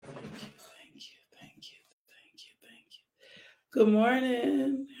Good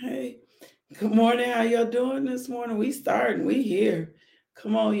morning. Hey, good morning. How y'all doing this morning? We starting. We here.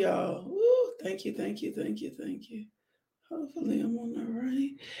 Come on, y'all. Woo, thank you, thank you, thank you, thank you. Hopefully I'm on the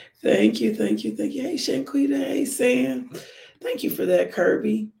right. Thank you, thank you, thank you. Hey, Shanquita. Hey, Sam. Thank you for that,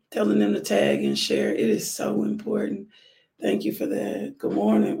 Kirby. Telling them to tag and share. It is so important. Thank you for that. Good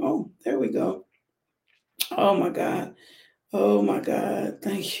morning. Oh, there we go. Oh my God. Oh my God.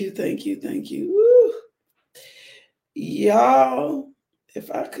 Thank you, thank you, thank you. Woo. Y'all, if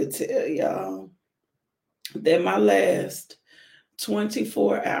I could tell y'all that my last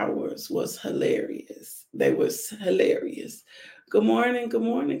 24 hours was hilarious. They was hilarious. Good morning, good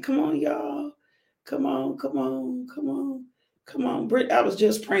morning. Come on, y'all. Come on, come on, come on. Come on, Britt. I was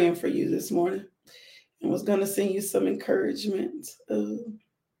just praying for you this morning and was gonna send you some encouragement.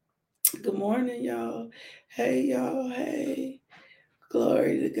 Good morning, y'all. Hey, y'all. Hey.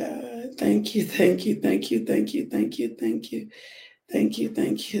 Glory to God. Thank you, thank you, thank you, thank you, thank you, thank you. Thank you,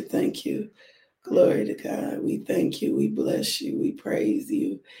 thank you, thank you. Glory to God. We thank you. We bless you. We praise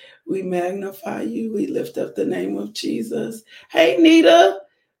you. We magnify you. We lift up the name of Jesus. Hey, Nita.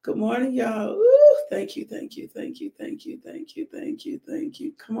 Good morning, y'all. Woo. Thank you, thank you, thank you, thank you, thank you, thank you, thank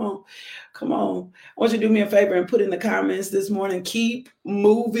you. Come on, come on. I want you to do me a favor and put in the comments this morning. Keep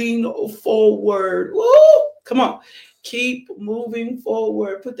moving forward. Woo! Come on. Keep moving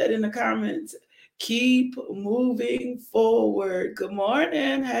forward. Put that in the comments. Keep moving forward. Good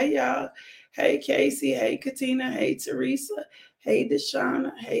morning. Hey, y'all. Hey, Casey. Hey, Katina. Hey, Teresa. Hey,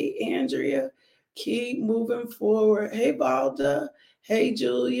 Deshauna. Hey, Andrea. Keep moving forward. Hey, Balda. Hey,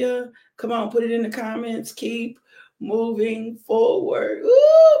 Julia. Come on, put it in the comments. Keep moving forward.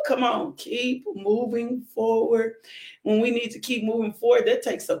 Ooh, come on, keep moving forward. When we need to keep moving forward, that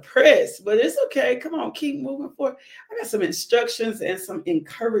takes a press, but it's okay. Come on, keep moving forward. I got some instructions and some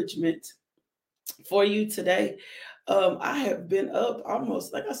encouragement for you today. I have been up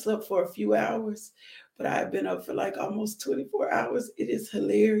almost like I slept for a few hours, but I have been up for like almost 24 hours. It is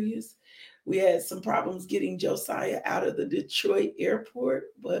hilarious. We had some problems getting Josiah out of the Detroit airport,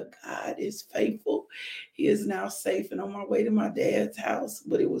 but God is faithful. He is now safe and on my way to my dad's house.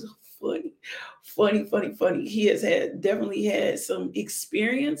 But it was funny, funny, funny, funny. He has had definitely had some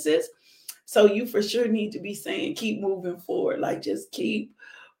experiences. So you for sure need to be saying, keep moving forward. Like just keep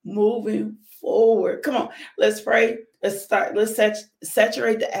moving forward. Come on, let's pray. Let's start. Let's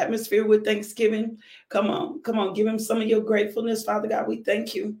saturate the atmosphere with thanksgiving. Come on, give him some of your gratefulness. Father God, we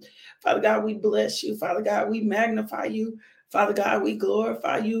thank you. Father God, we bless you. Father God, we magnify you. Father God, we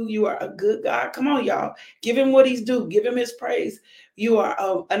glorify you. You are a good God. Come on, y'all. Give him what he's due. Give him his praise. You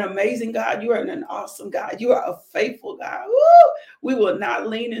are an amazing God. You are an awesome God. You are a faithful God. Woo! We will not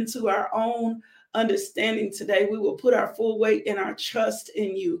lean into our own understanding today. We will put our full weight and our trust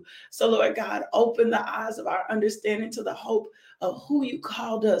in you. So, Lord God, open the eyes of our understanding to the hope of who you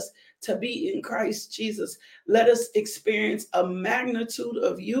called us to be in Christ Jesus. Let us experience a magnitude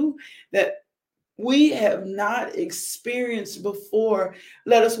of you that we have not experienced before.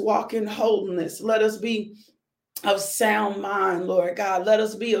 Let us walk in holiness. Let us be of sound mind, Lord God. Let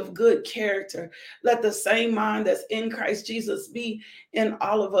us be of good character. Let the same mind that's in Christ Jesus be in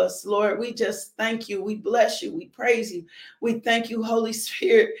all of us, Lord. We just thank you. We bless you. We praise you. We thank you, Holy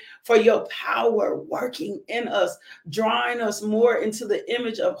Spirit, for your power working in us, drawing us more into the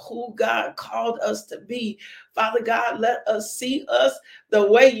image of who God called us to be. Father God, let us see us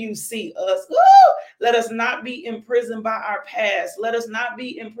the way you see us. Woo! Let us not be imprisoned by our past. Let us not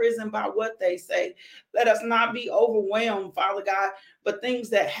be imprisoned by what they say. Let us not be overwhelmed, Father God, but things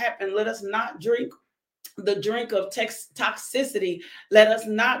that happen. Let us not drink the drink of toxicity. Let us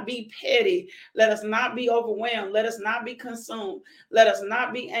not be petty. Let us not be overwhelmed. Let us not be consumed. Let us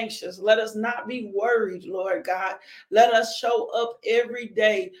not be anxious. Let us not be worried, Lord God. Let us show up every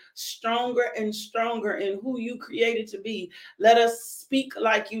day stronger and stronger in who you created to be. Let us speak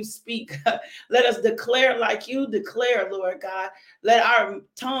like you speak. Let us declare like you declare, Lord God. Let our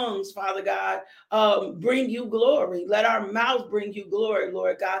tongues, Father God, bring you glory. Let our mouth bring you glory,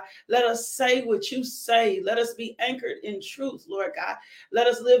 Lord God. Let us say what you say. Let us be anchored in truth, Lord God. Let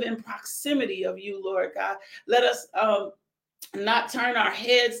us live in proximity of you, Lord God. Let us not turn our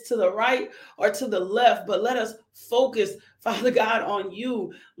heads to the right or to the left, but let us focus, Father God, on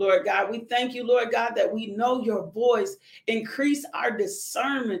you, Lord God. We thank you, Lord God, that we know your voice. Increase our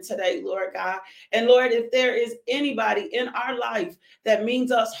discernment today, Lord God. And Lord, if there is anybody in our life that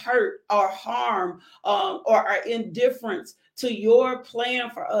means us hurt or harm or our indifference to your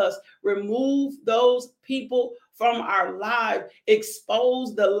plan for us, remove those people from our life.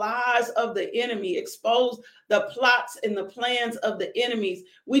 Expose the lies of the enemy. Expose the plots and the plans of the enemies.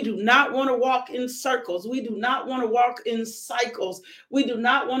 We do not want to walk in circles. We do not want to walk in cycles. We do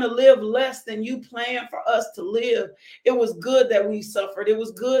not want to live less than you planned for us to live. It was good that we suffered. It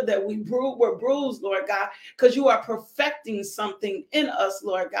was good that we were bruised, Lord God, because you are perfecting something in us,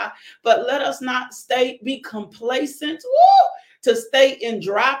 Lord God. But let us not be complacent. Woo! To stay in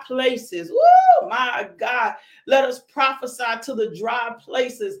dry places. Woo, my God. Let us prophesy to the dry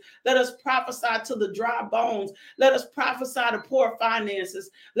places. Let us prophesy to the dry bones. Let us prophesy to poor finances.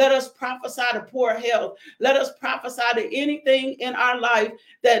 Let us prophesy to poor health. Let us prophesy to anything in our life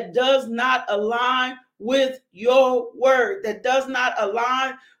that does not align with your word, that does not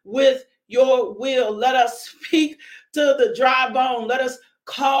align with your will. Let us speak to the dry bone. Let us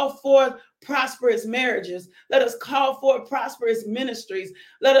call forth prosperous marriages. Let us call for prosperous ministries.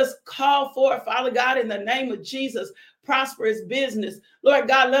 Let us call for, Father God, in the name of Jesus, prosperous business. Lord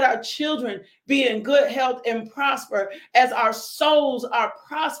God, let our children be in good health and prosper as our souls are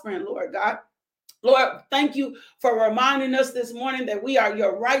prospering, Lord God. Lord, thank you for reminding us this morning that we are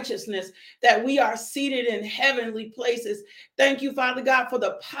your righteousness, that we are seated in heavenly places. Thank you, Father God, for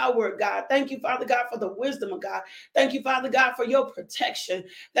the power of God. Thank you, Father God, for the wisdom of God. Thank you, Father God, for your protection.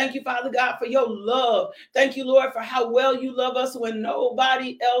 Thank you, Father God, for your love. Thank you, Lord, for how well you love us when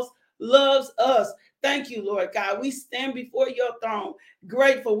nobody else loves us. Thank you, Lord God. We stand before your throne,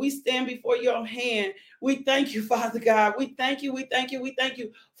 grateful. We stand before your hand. We thank you, Father God. We thank you. We thank you. We thank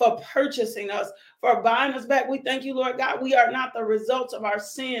you for purchasing us, for buying us back. We thank you, Lord God. We are not the results of our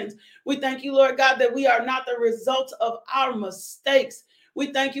sins. We thank you, Lord God, that we are not the results of our mistakes.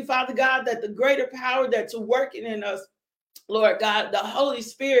 We thank you, Father God, that the greater power that's working in us, Lord God, the Holy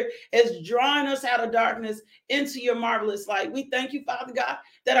Spirit is drawing us out of darkness into your marvelous light. We thank you, Father God,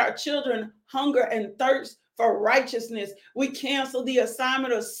 that our children hunger and thirst for righteousness. We cancel the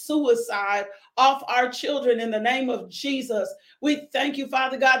assignment of suicide off our children in the name of Jesus. We thank you,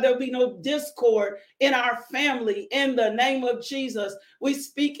 Father God, there'll be no discord in our family in the name of Jesus. We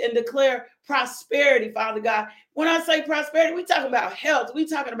speak and declare prosperity, Father God. When I say prosperity, we talking about health. We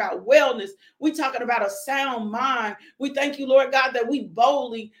talking about wellness. We talking about a sound mind. We thank you, Lord God, that we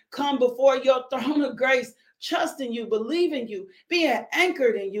boldly come before your throne of grace, trusting you, believing you, being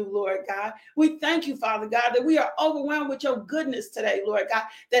anchored in you, Lord God. We thank you, Father God, that we are overwhelmed with your goodness today, Lord God,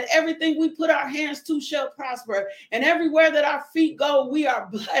 that everything we put our hands to shall prosper, and everywhere that our feet go, we are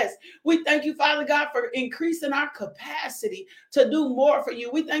blessed. We thank you, Father God, for increasing our capacity to do more for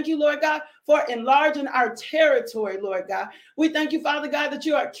you. We thank you, Lord God, for enlarging our territory, Lord God. We thank you, Father God, that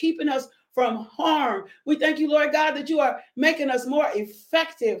you are keeping us from harm. We thank you, Lord God, that you are making us more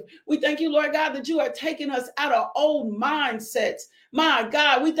effective. We thank you, Lord God, that you are taking us out of old mindsets. My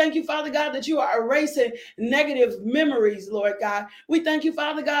God, we thank you, Father God, that you are erasing negative memories, Lord God. We thank you,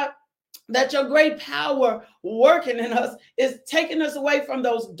 Father God, that your great power working in us is taking us away from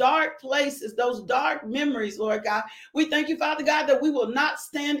those dark places, those dark memories, Lord God. We thank you, Father God, that we will not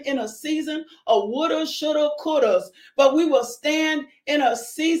stand in a season of woulda, shoulda, couldas, but we will stand in a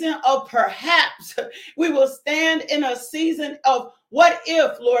season of perhaps. We will stand in a season of what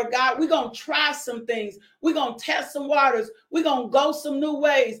if, Lord God. We're going to try some things. We're going to test some waters. We're going to go some new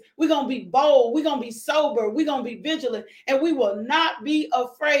ways. We're going to be bold. We're going to be sober. We're going to be vigilant. And we will not be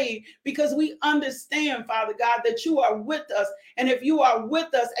afraid because we understand, Father God, that you are with us. And if you are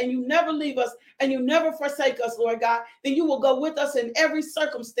with us and you never leave us and you never forsake us, Lord God, then you will go with us in every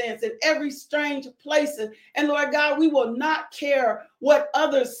circumstance, in every strange place. And Lord God, we will not care what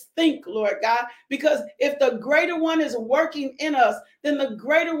others think, Lord God, because if the greater one is working in us, then the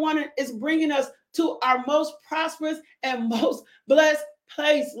greater one is bringing us to our most prosperous and most blessed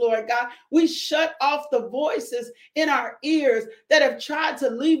place, Lord God. We shut off the voices in our ears that have tried to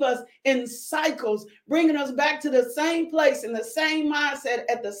leave us in cycles, bringing us back to the same place in the same mindset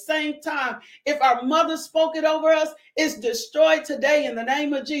at the same time. If our mother spoke it over us, it's destroyed today in the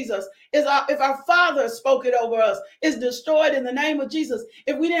name of Jesus. If our father spoke it over us, it's destroyed in the name of Jesus.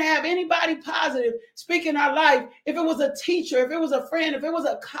 If we didn't have anybody positive speak in our life, if it was a teacher, if it was a friend, if it was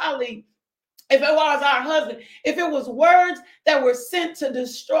a colleague, if it was our husband, if it was words that were sent to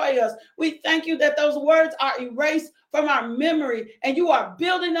destroy us, we thank you that those words are erased from our memory and you are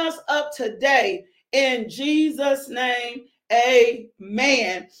building us up today. In Jesus' name,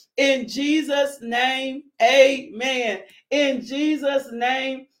 amen. In Jesus' name, amen. In Jesus'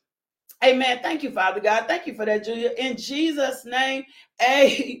 name, amen. Thank you, Father God. Thank you for that, Julia. In Jesus' name,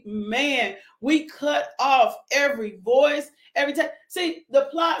 amen. We cut off every voice, every time. See, the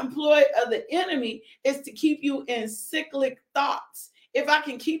plot and ploy of the enemy is to keep you in cyclic thoughts. If I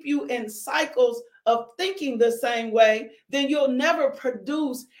can keep you in cycles of thinking the same way, then you'll never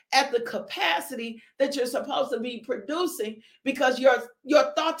produce at the capacity that you're supposed to be producing, because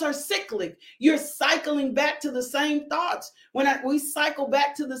your thoughts are cyclic. You're cycling back to the same thoughts. When we cycle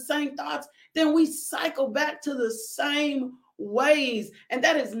back to the same thoughts, then we cycle back to the same ways. And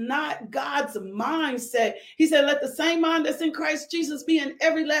that is not God's mindset. He said, let the same mind that's in Christ Jesus be in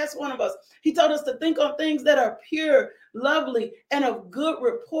every last one of us. He told us to think on things that are pure, lovely, and of good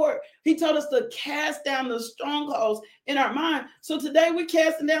report. He told us to cast down the strongholds in our mind. So today we're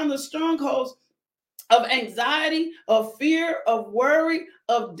casting down the strongholds of anxiety, of fear, of worry,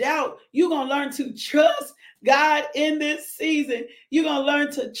 of doubt. You're going to learn to trust God in this season. You're going to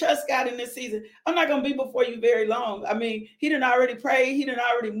learn to trust God in this season. I'm not going to be before you very long. I mean, he didn't already pray. He didn't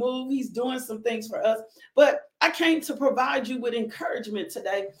already move. He's doing some things for us. But I came to provide you with encouragement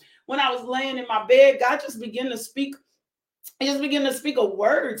today. When I was laying in my bed, God just began to speak. He just began to speak a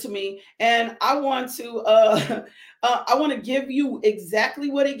word to me, and I want to give you exactly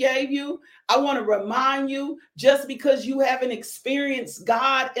what he gave you. I want to remind you, just because you haven't experienced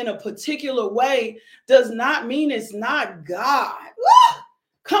God in a particular way does not mean it's not God. Woo!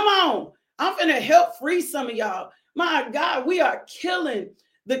 Come on. I'm going to help free some of y'all. My God, we are killing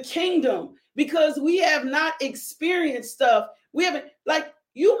the kingdom because we have not experienced stuff. We haven't, like,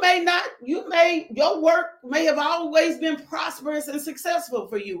 your work may have always been prosperous and successful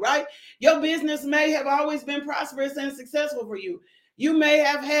for you, right? Your business may have always been prosperous and successful for you. You may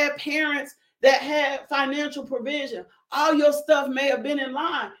have had parents that had financial provision. All your stuff may have been in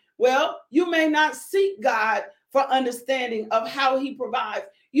line. Well, you may not seek God for understanding of how he provides.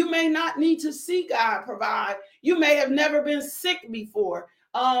 You may not need to see God provide. You may have never been sick before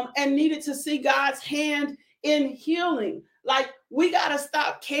and needed to see God's hand in healing. Like, we got to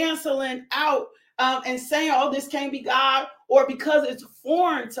stop canceling out and saying, oh, this can't be God, or because it's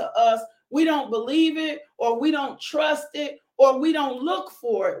foreign to us, we don't believe it, or we don't trust it, or we don't look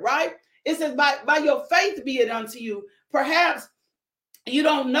for it, right? It says, by your faith be it unto you. Perhaps you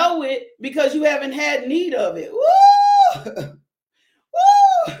don't know it because you haven't had need of it. Woo!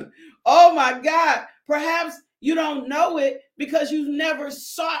 Woo! Oh my God. Perhaps you don't know it because you've never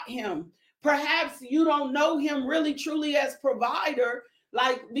sought him. Perhaps you don't know him really truly as provider,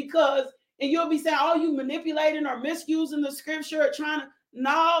 like, because, and you'll be saying, oh, you manipulating or misusing the scripture or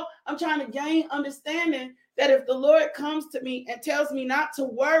no, I'm trying to gain understanding that if the Lord comes to me and tells me not to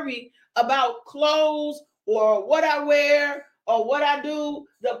worry about clothes or what I wear or what I do,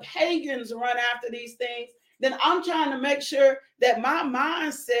 the pagans run after these things, then I'm trying to make sure that my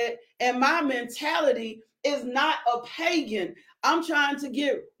mindset and my mentality is not a pagan. I'm trying to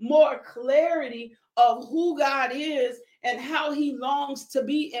get more clarity of who God is and how he longs to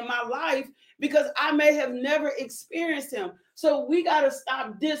be in my life, because I may have never experienced him. So we got to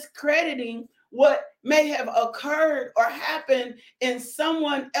stop discrediting what may have occurred or happened in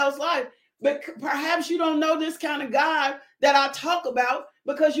someone else's life. But perhaps you don't know this kind of God that I talk about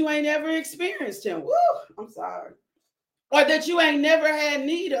because you ain't ever experienced him. Woo, I'm sorry. Or that you ain't never had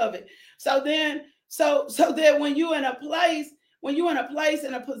need of it. So then when you're in a place,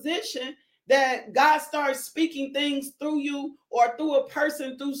 in a position that God starts speaking things through you or through a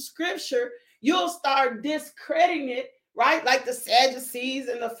person through scripture, you'll start discrediting it, right? Like the Sadducees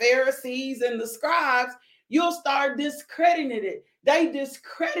and the Pharisees and the scribes, you'll start discrediting it. They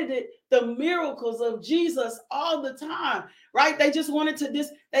discredited the miracles of Jesus all the time, right? They just wanted to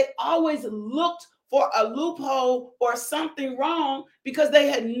they always looked for a loophole or something wrong because they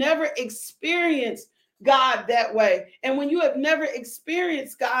had never experienced God that way. And when you have never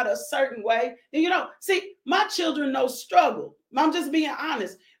experienced God a certain way, then see, my children know struggle. I'm just being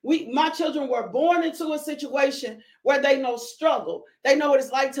honest. My children were born into a situation where they know struggle. They know what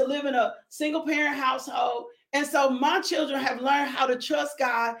it's like to live in a single parent household. And so my children have learned how to trust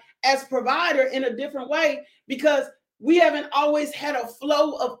God as provider in a different way, because we haven't always had a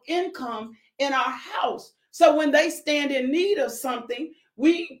flow of income in our house. So when they stand in need of something,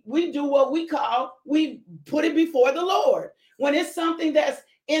 we do what we put it before the Lord. When it's something that's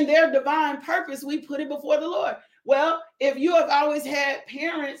in their divine purpose, we put it before the Lord. Well, if you have always had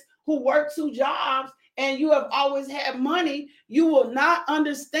parents who work 2 jobs and you have always had money, you will not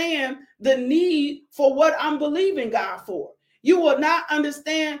understand the need for what I'm believing God for. You will not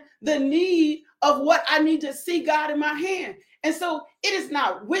understand the need of what I need to see God in my hand. And so it is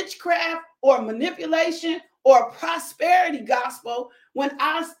not witchcraft or manipulation or prosperity gospel when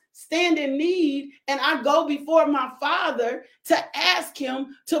I stand in need and I go before my Father to ask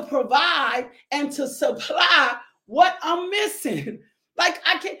him to provide and to supply what I'm missing. What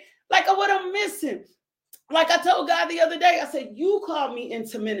I'm missing. Like I told God the other day, I said, you called me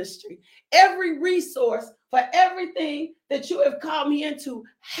into ministry. Every resource for everything that you have called me into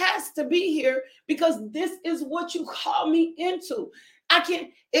has to be here because this is what you call me into. I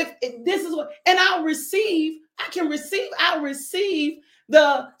can, if this is what, and I'll receive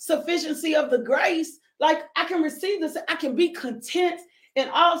the sufficiency of the grace. Like I can receive this, I can be content in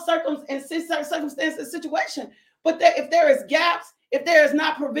all circumstances, situation. But if there is gaps, if there is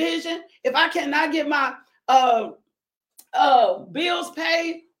not provision, if I cannot get my bills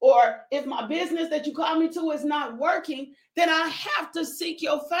paid, or if my business that you call me to is not working, then I have to seek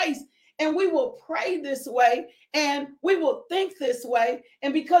your face. And we will pray this way and we will think this way.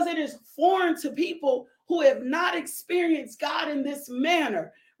 And because it is foreign to people who have not experienced God in this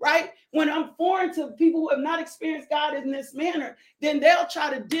manner, right? When I'm foreign to people who have not experienced God in this manner, then they'll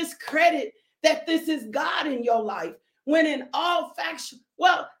try to discredit that this is God in your life. When in all facts,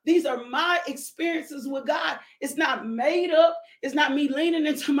 well, these are my experiences with God. It's not made up. It's not me leaning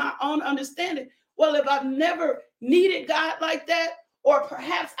into my own understanding. Well, if I've never needed God like that, or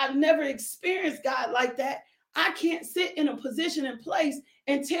perhaps I've never experienced God like that, I can't sit in a position and place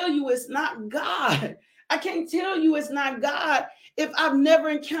and tell you it's not God. I can't tell you it's not God if I've never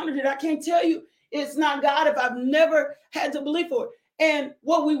encountered it. I can't tell you it's not God if I've never had to believe for it. And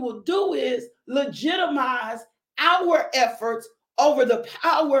what we will do is legitimize our efforts over the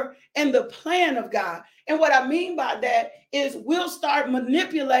power and the plan of God. And what I mean by that is we'll start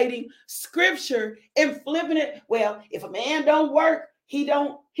manipulating scripture and flipping it. Well, if a man don't work, he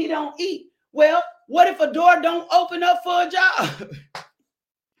don't eat. Well, what if a door don't open up for a job?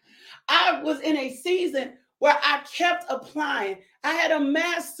 I was in a season where I kept applying. I had a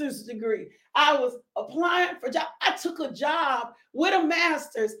master's degree. I was applying for jobs. I took a job with a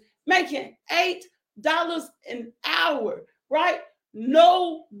master's making $8 an hour, right?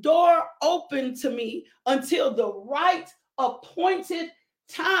 No door opened to me until the right appointed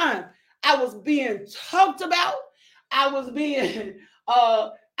time. I was being talked about. I was being,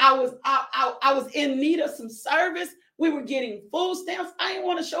 I was in need of some service. We were getting food stamps. I didn't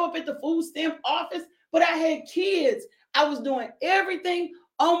want to show up at the food stamp office, but I had kids. I was doing everything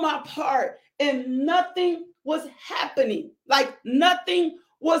on my part and nothing was happening. Like nothing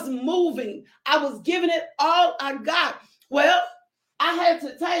was moving. I was giving it all I got. Well, I had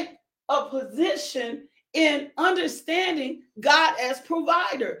to take a position in understanding God as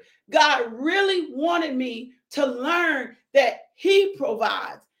provider. God really wanted me to learn that he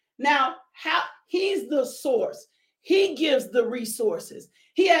provides. Now, how he's the source. He gives the resources.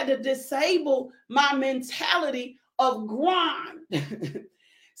 He had to disable my mentality of grind.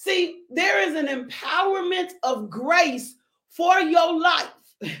 See, there is an empowerment of grace for your life.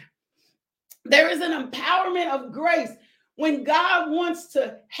 There is an empowerment of grace when God wants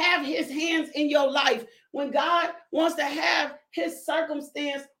to have his hands in your life, when God wants to have his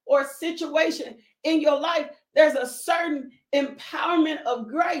circumstance or situation in your life. There's a certain empowerment of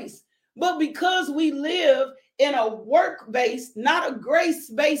grace. But because we live in a work-based, not a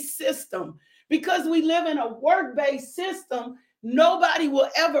grace-based system, because we live in a work-based system, nobody will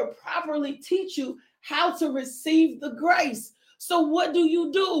ever properly teach you how to receive the grace. So what do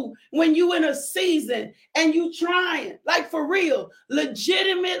you do when you in a season and you trying, like for real,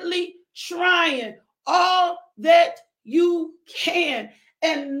 legitimately trying all that you can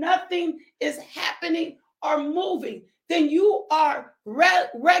and nothing is happening or moving? Then you are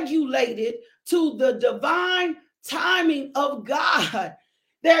regulated to the divine timing of God.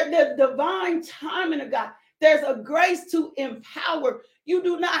 The divine timing of God. There's a grace to empower. You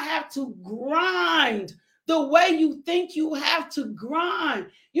do not have to grind the way you think you have to grind.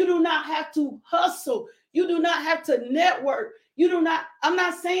 You do not have to hustle. You do not have to network. I'm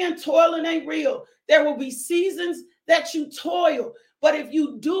not saying toiling ain't real. There will be seasons that you toil. But if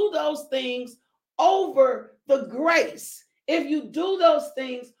you do those things over the grace, if you do those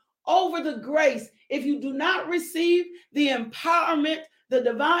things over the grace, if you do not receive the empowerment, the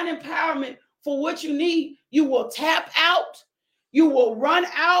divine empowerment for what you need, you will tap out, you will run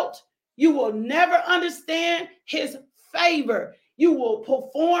out, you will never understand his favor. You will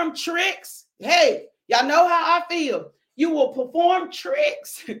perform tricks. Hey, y'all know how I feel. You will perform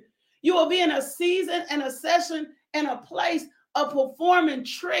tricks. You will be in a season and a session and a place of performing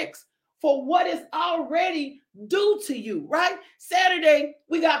tricks for what is already due to you, right? Saturday,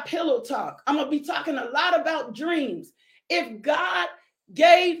 we got pillow talk. I'm going to be talking a lot about dreams. If God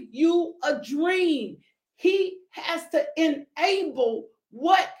gave you a dream, he has to enable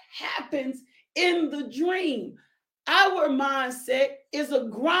what happens in the dream. Our mindset is a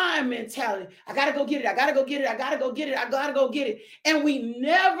grind mentality. I got to go get it. I got to go get it. I got to go get it. I got to go get it. And we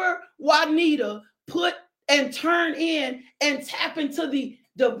never, Juanita, put and turn in and tap into the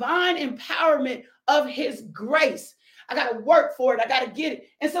divine empowerment of his grace. I got to work for it. I got to get it.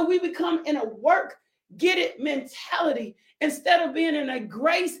 And so we become in a work, get it mentality instead of being in a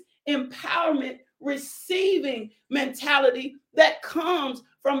grace empowerment, receiving mentality that comes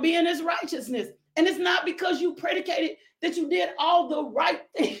from being his righteousness. And it's not because you predicated that you did all the right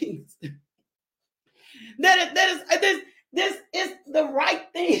things. This is the right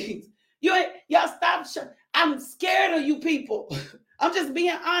things. Y'all stop. I'm scared of you people. I'm just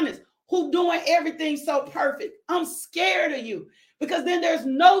being honest. Who doing everything so perfect? I'm scared of you because then there's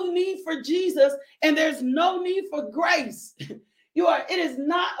no need for Jesus and there's no need for grace. It is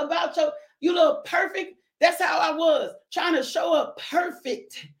not about you look perfect. That's how I was trying to show up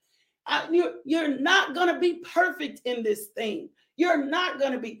perfect. You're not going to be perfect in this thing. You're not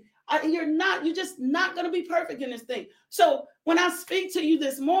going to be. You're just not going to be perfect in this thing. So when I speak to you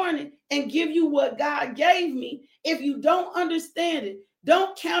this morning and give you what God gave me, if you don't understand it,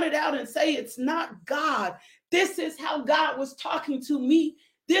 don't count it out and say it's not God. This is how God was talking to me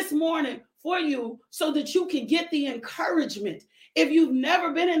this morning for you so that you can get the encouragement. If you've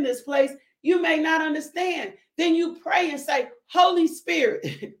never been in this place, you may not understand. Then you pray and say, Holy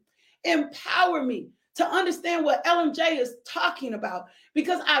Spirit, empower me to understand what LMJ is talking about,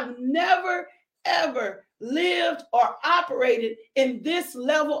 because I've never, ever lived or operated in this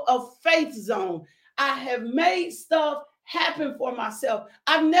level of faith zone. I have made stuff happen for myself.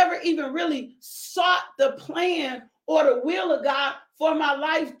 I've never even really sought the plan or the will of God for my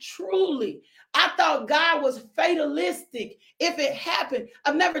life truly. I thought God was fatalistic if it happened.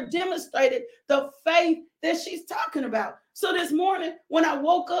 I've never demonstrated the faith that she's talking about. So this morning, when I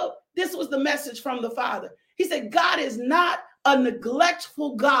woke up, this was the message from the Father. He said, God is not a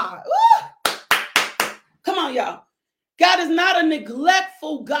neglectful God. Woo! Come on, y'all. God is not a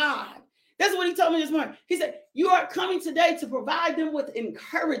neglectful God. That's what he told me this morning. He said, you are coming today to provide them with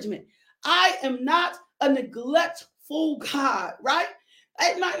encouragement. I am not a neglectful God, right?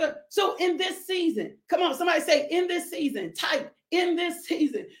 So in this season, come on, somebody say in this season, type in this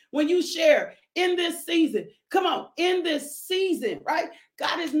season. When you share in this season, come on, in this season, right?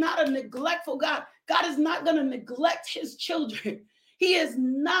 God is not a neglectful God. God is not going to neglect his children. He is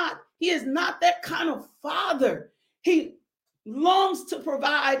not that kind of father. He longs to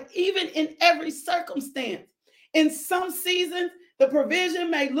provide even in every circumstance. In some seasons, the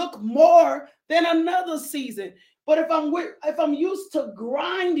provision may look more than another season. But if I'm used to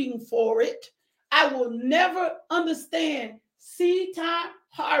grinding for it, I will never understand seed time,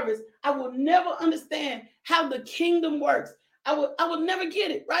 harvest. I will never understand how the kingdom works. I will never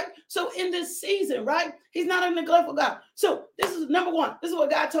get it, right? So in this season, right? He's not a neglectful God. So this is number one. This is what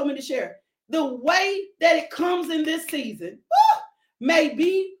God told me to share. The way that it comes in this season may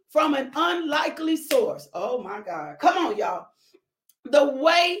be from an unlikely source. Oh my God. Come on, y'all. The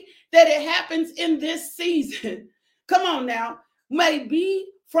way that it happens in this season, come on now, may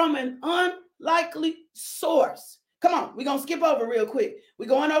be from an unlikely source. Come on, we're going to skip over real quick. We're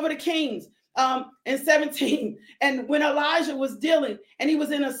going over to Kings in 17. And when Elijah was dealing and he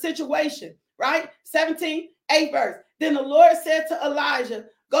was in a situation, right? 17, 8th verse. Then the Lord said to Elijah,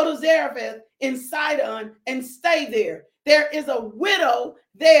 go to Zarephath in Sidon and stay there. There is a widow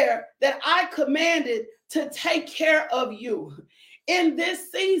there that I commanded to take care of you. In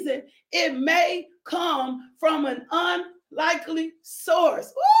this season, it may come from an unlikely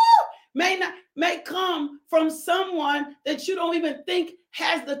source. May come from someone that you don't even think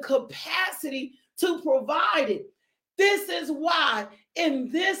has the capacity to provide it. This is why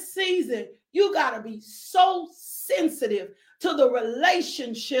in this season, you got to be so sensitive to the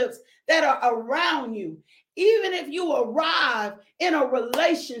relationships that are around you. Even if you arrive in a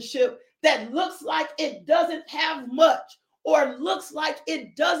relationship that looks like it doesn't have much or looks like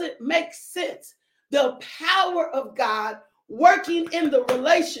it doesn't make sense, the power of God working in the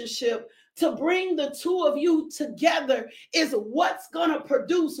relationship to bring the two of you together is what's going to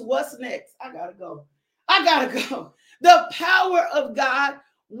produce what's next. I gotta go. The power of God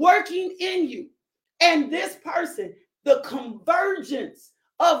working in you and this person, the convergence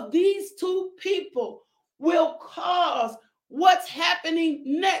of these two people will cause what's happening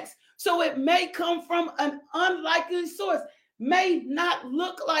next. So it may come from an unlikely source, may not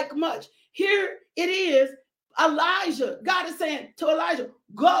look like much. Here it is, Elijah. God is saying to Elijah,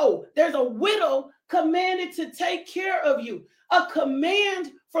 go. There's a widow commanded to take care of you. A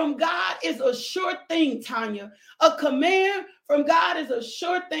command from God is a sure thing, Tanya. A command from God is a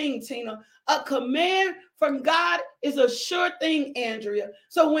sure thing, Tina. A command from God is a sure thing, Andrea.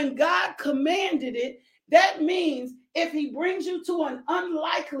 So when God commanded it, that means if he brings you to an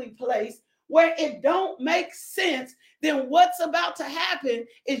unlikely place where it don't make sense, then what's about to happen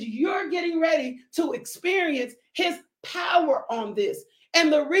is you're getting ready to experience his power on this.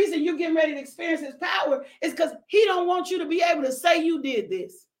 And the reason you're getting ready to experience his power is because he don't want you to be able to say you did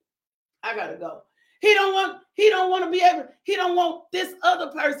this. I gotta go. He don't want to be able, he don't want this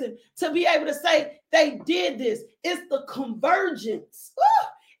other person to be able to say they did this. It's the convergence.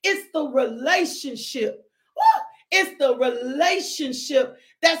 It's the relationship. It's the relationship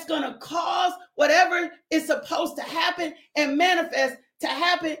that's going to cause whatever is supposed to happen and manifest to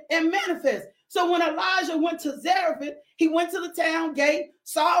happen and manifest. So when Elijah went to Zarephath, he went to the town gate,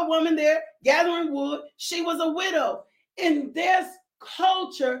 saw a woman there gathering wood. She was a widow. In this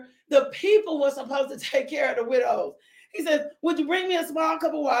culture, the people were supposed to take care of the widows. He said, would you bring me a small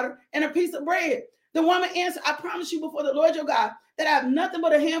cup of water and a piece of bread? The woman answered, I promise you before the Lord your God that I have nothing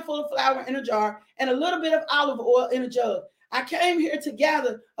but a handful of flour in a jar and a little bit of olive oil in a jug. I came here to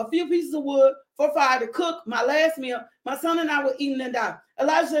gather a few pieces of wood for fire to cook my last meal. My son and I were eating and die.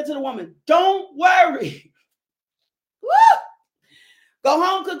 Elijah said to the woman, don't worry. Woo! Go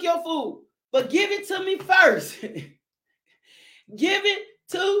home, cook your food, but give it to me first. Give it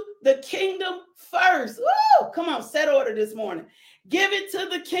to the kingdom first. Woo! Come on, set order this morning. Give it to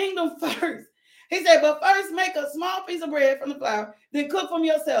the kingdom first. He said, but first make a small piece of bread from the flour, then cook from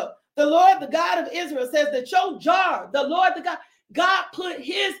yourself. The Lord, the God of Israel, says that your jar, the Lord, the God put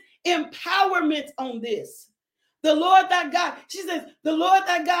his empowerment on this. The Lord thy God, she says, the Lord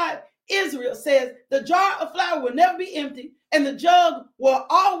thy God, Israel says, the jar of flour will never be empty, and the jug will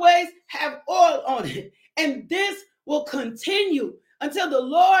always have oil on it. And this will continue until the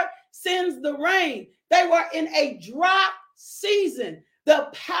Lord sends the rain. They were in a dry season. The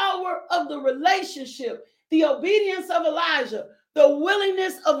power of the relationship, the obedience of Elijah, the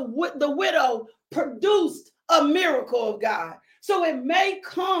willingness of the widow produced a miracle of God. So it may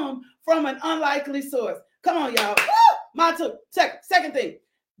come from an unlikely source. Come on, y'all. My second thing,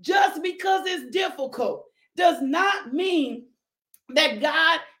 just because it's difficult does not mean that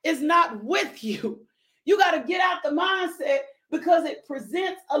God is not with you. You got to get out the mindset because it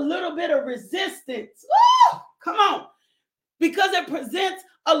presents a little bit of resistance. Come on. Because it presents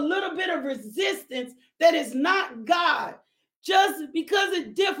a little bit of resistance that is not God. Just because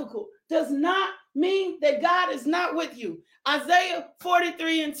it's difficult does not mean that God is not with you. Isaiah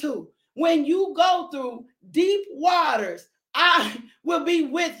 43:2. When you go through deep waters, I will be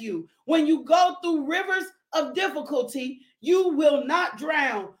with you. When you go through rivers of difficulty, you will not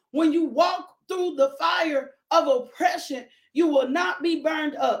drown. When you walk through the fire of oppression, you will not be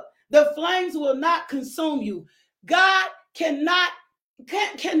burned up. The flames will not consume you. God cannot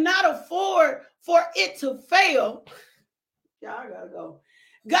afford for it to fail. Y'all gotta go.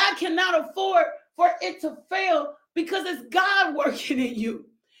 God cannot afford for it to fail because it's God working in you.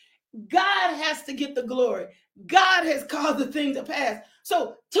 God has to get the glory. God has caused the thing to pass.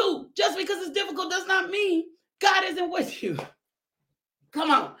 So, two, just because it's difficult does not mean God isn't with you. Come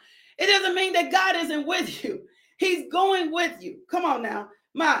on. It doesn't mean that God isn't with you. He's going with you. Come on now.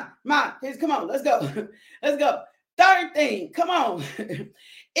 Come on, let's go. Let's go. Third thing, come on.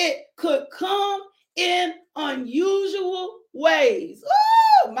 It could come in unusual ways.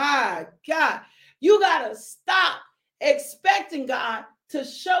 Oh my God. You got to stop expecting God to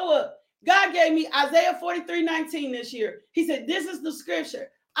show up. God gave me Isaiah 43:19 this year. He said, this is the scripture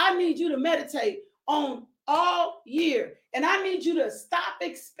I need you to meditate on all year. And I need you to stop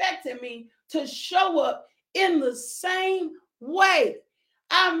expecting me to show up in the same way.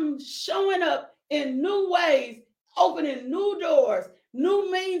 I'm showing up in new ways, opening new doors,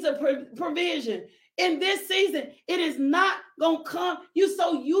 new means of provision. In this season, it is not going to come. You're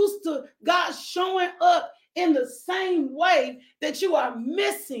so used to God showing up in the same way that you are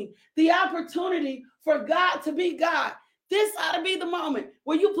missing the opportunity for God to be God. This ought to be the moment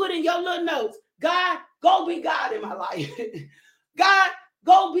where you put in your little notes, God, go be God in my life. God,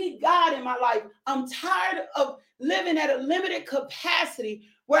 go be God in my life. I'm tired of living at a limited capacity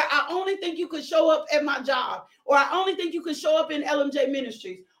where I only think you could show up at my job, or I only think you could show up in LMJ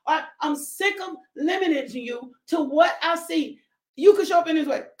Ministries. Or I'm sick of limiting you to what I see. You could show up in this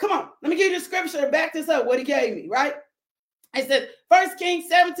way. Come on, let me give you the scripture to back this up, what he gave me, right? It says, 1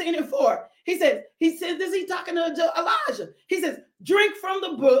 Kings 17:4. He says, this he's talking to Elijah. He says, drink from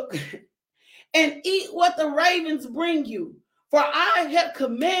the brook and eat what the ravens bring you, for I have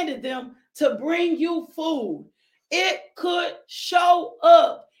commanded them to bring you food. It could show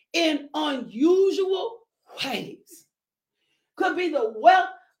up in unusual ways. Could be the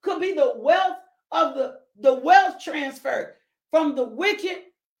wealth of the wealth transfer from the wicked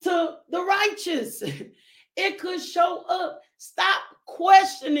to the righteous. It could show up. Stop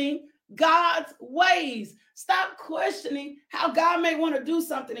questioning God's ways. Stop questioning how God may want to do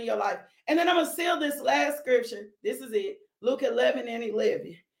something in your life. And then I'm going to seal this last scripture. This is it. Luke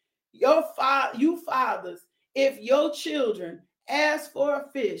 11:11. You fathers, if your children ask for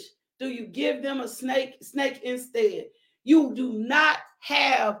a fish, do you give them a snake instead? You do not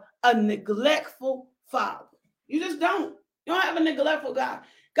have a neglectful father. You just don't. You don't have a neglectful God.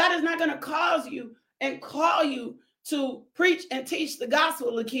 God is not going to cause you and call you to preach and teach the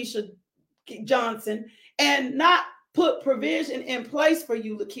gospel, Lakeisha Johnson, and not put provision in place for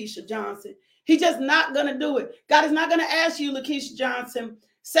you, Lakeisha Johnson. He's just not going to do it. God is not going to ask you, Lakeisha Johnson,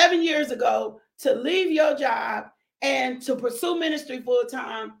 7 years ago to leave your job and to pursue ministry full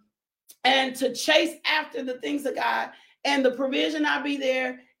time and to chase after the things of God, and the provision not be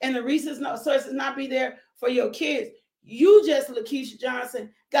there and the resources not be there for your kids. You just, Lakeisha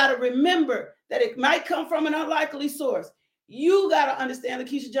Johnson, got to remember that it might come from an unlikely source. You got to understand,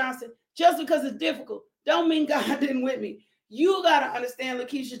 Lakeisha Johnson, just because it's difficult don't mean God didn't with me. You got to understand,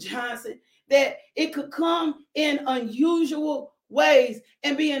 Lakeisha Johnson, that it could come in unusual ways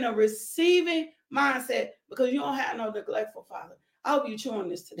and be in a receiving mindset because you don't have no neglectful father. I hope you chew on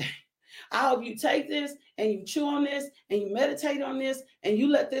this today. I hope you take this and you chew on this and you meditate on this and you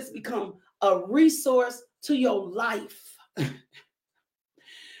let this become a resource to your life.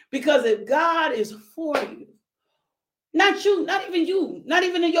 Because if God is for you, not you, not even you, not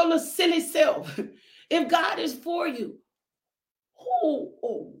even in your little silly self, if God is for you, who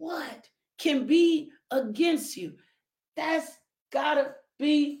or what can be against you? That's gotta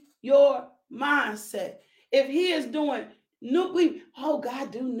be your mindset. If he is doing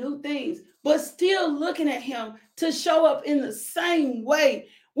God do new things, but still looking at him to show up in the same way,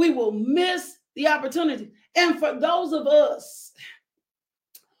 we will miss the opportunity. And for those of us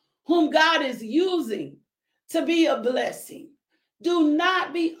whom God is using to be a blessing, do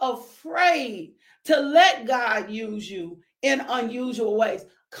not be afraid to let God use you in unusual ways.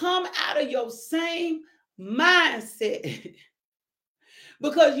 Come out of your same mindset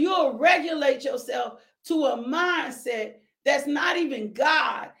because you'll regulate yourself to a mindset that's not even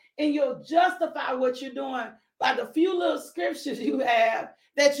God, and you'll justify what you're doing by the few little scriptures you have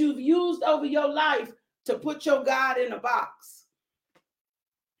that you've used over your life to put your God in a box.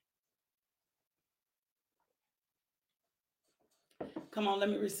 Come on, let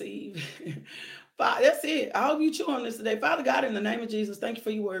me receive. Father, that's it. I hope you chew on this today. Father God, in the name of Jesus, thank you for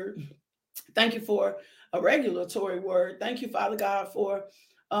your word. Thank you for a regulatory word. Thank you, Father God, for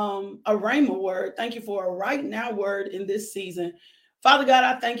a rhema word. Thank you for a right now word in this season. Father God,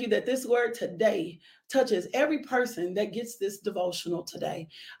 I thank you that this word today touches every person that gets this devotional today.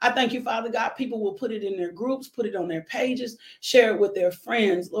 I thank you, Father God, people will put it in their groups, put it on their pages, share it with their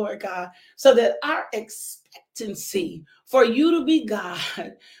friends, Lord God, so that our expectancy for you to be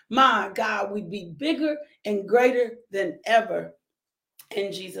God, my God, would be bigger and greater than ever.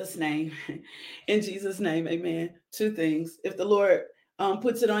 In Jesus' name, in Jesus' name, amen. Two things. If the Lord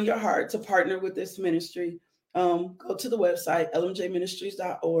puts it on your heart to partner with this ministry, go to the website,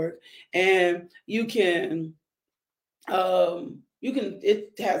 lmjministries.org, and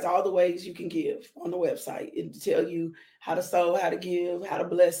it has all the ways you can give on the website. It'll tell you how to sow, how to give, how to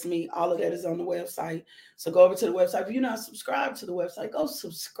bless me. All of that is on the website. So go over to the website. If you're not subscribed to the website, go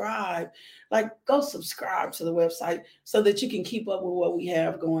subscribe. Go subscribe to the website so that you can keep up with what we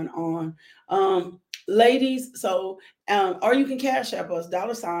have going on. Ladies, or you can cash app us,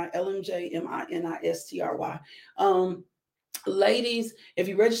 $ LMJMINISTRY. Ladies, if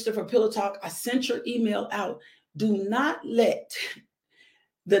you register for Pillow Talk, I sent your email out. Do not let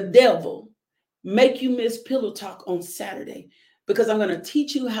the devil make you miss Pillow Talk on Saturday, because I'm going to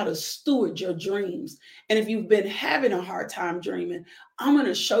teach you how to steward your dreams. And if you've been having a hard time dreaming, I'm going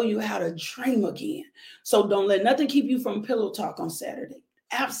to show you how to dream again. So don't let nothing keep you from Pillow Talk on Saturday.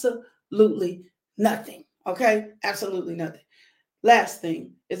 Absolutely nothing. Okay? Absolutely nothing. Last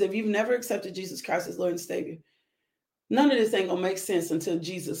thing is, if you've never accepted Jesus Christ as Lord and Savior, none of this ain't going to make sense until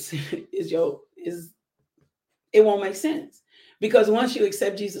Jesus it won't make sense. Because once you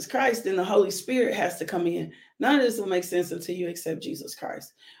accept Jesus Christ, then the Holy Spirit has to come in. None of this will make sense until you accept Jesus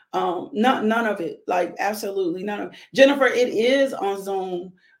Christ. None of it, absolutely none of it. Jennifer, it is on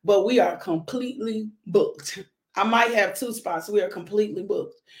Zoom, but we are completely booked. I might have 2 spots. We are completely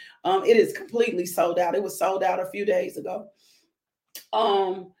booked. It is completely sold out. It was sold out a few days ago.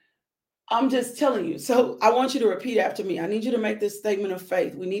 I'm just telling you. So I want you to repeat after me. I need you to make this statement of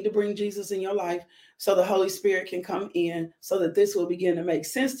faith. We need to bring Jesus in your life so the Holy Spirit can come in, so that this will begin to make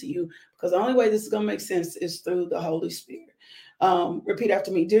sense to you, because the only way this is going to make sense is through the Holy Spirit. Repeat after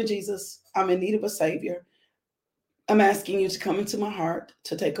me. Dear Jesus, I'm in need of a Savior. I'm asking you to come into my heart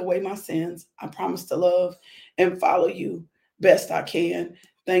to take away my sins. I promise to love and follow you best I can.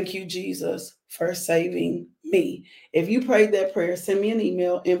 Thank you, Jesus, for saving me. If you prayed that prayer, send me an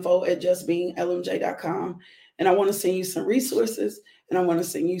email, info@justbeinglmj.com. And I want to send you some resources and I want to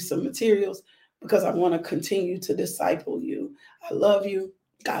send you some materials because I want to continue to disciple you. I love you.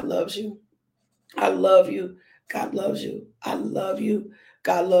 God loves you. I love you. God loves you. I love you.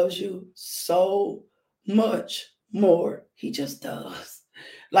 God loves you so much more. He just does.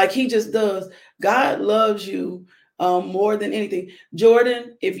 Like he just does. God loves you more than anything.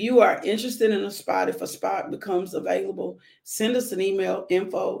 Jordan, if you are interested in a spot, if a spot becomes available, send us an email,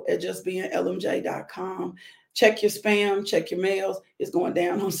 info@justbeinglmj.com. Check your spam, check your mails. It's going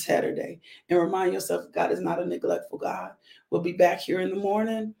down on Saturday. And remind yourself, God is not a neglectful God. We'll be back here in the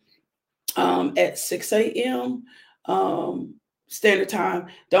morning at 6 a.m. Standard time.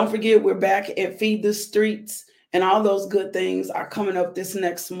 Don't forget, we're back at Feed the Streets, and all those good things are coming up this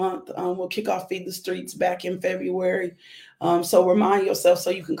next month. We'll kick off Feed the Streets back in February. So remind yourself so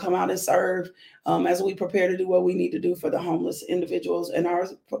you can come out and serve as we prepare to do what we need to do for the homeless individuals and our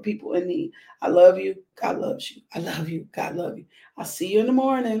people in need. I love you. God loves you. I love you. God love you. I'll see you in the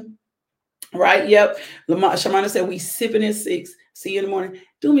morning. Right? Yep. Shamana said we sipping at 6. See you in the morning.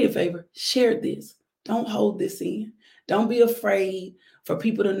 Do me a favor. Share this. Don't hold this in. Don't be afraid for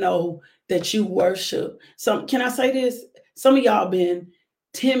people to know that you worship. Can I say this? Some of y'all been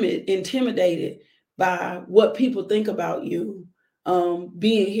intimidated by what people think about you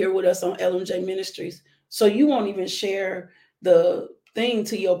being here with us on LMJ Ministries. So you won't even share the thing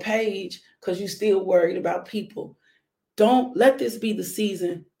to your page because you're still worried about people. Don't let this be the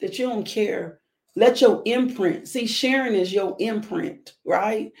season that you don't care. Let your imprint, see, sharing is your imprint,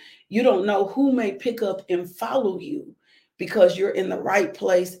 right? You don't know who may pick up and follow you because you're in the right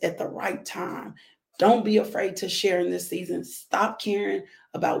place at the right time. Don't be afraid to share in this season. Stop caring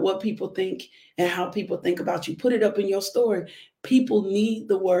about what people think and how people think about you. Put it up in your story. People need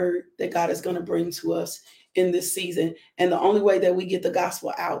the word that God is going to bring to us in this season. And the only way that we get the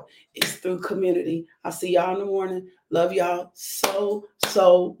gospel out is through community. I'll see y'all in the morning. Love y'all so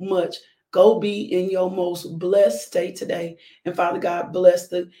much. Go be in your most blessed state today. And Father God, bless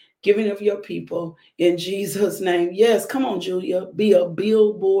the giving of your people in Jesus' name. Yes, come on, Julia. Be a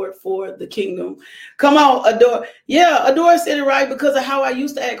billboard for the kingdom. Come on, Adore. Yeah, Adore said it right because of how I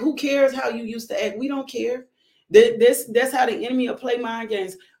used to act. Who cares how you used to act? We don't care. That's how the enemy will play mind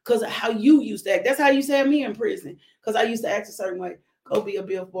games because of how you used to act. That's how you said me in prison because I used to act a certain way. Go be a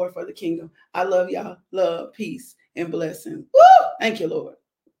billboard for the kingdom. I love y'all. Love, peace, and blessing. Woo! Thank you, Lord.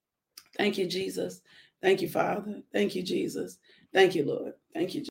 Thank you, Jesus. Thank you, Father. Thank you, Jesus. Thank you, Lord. Thank you, Jesus.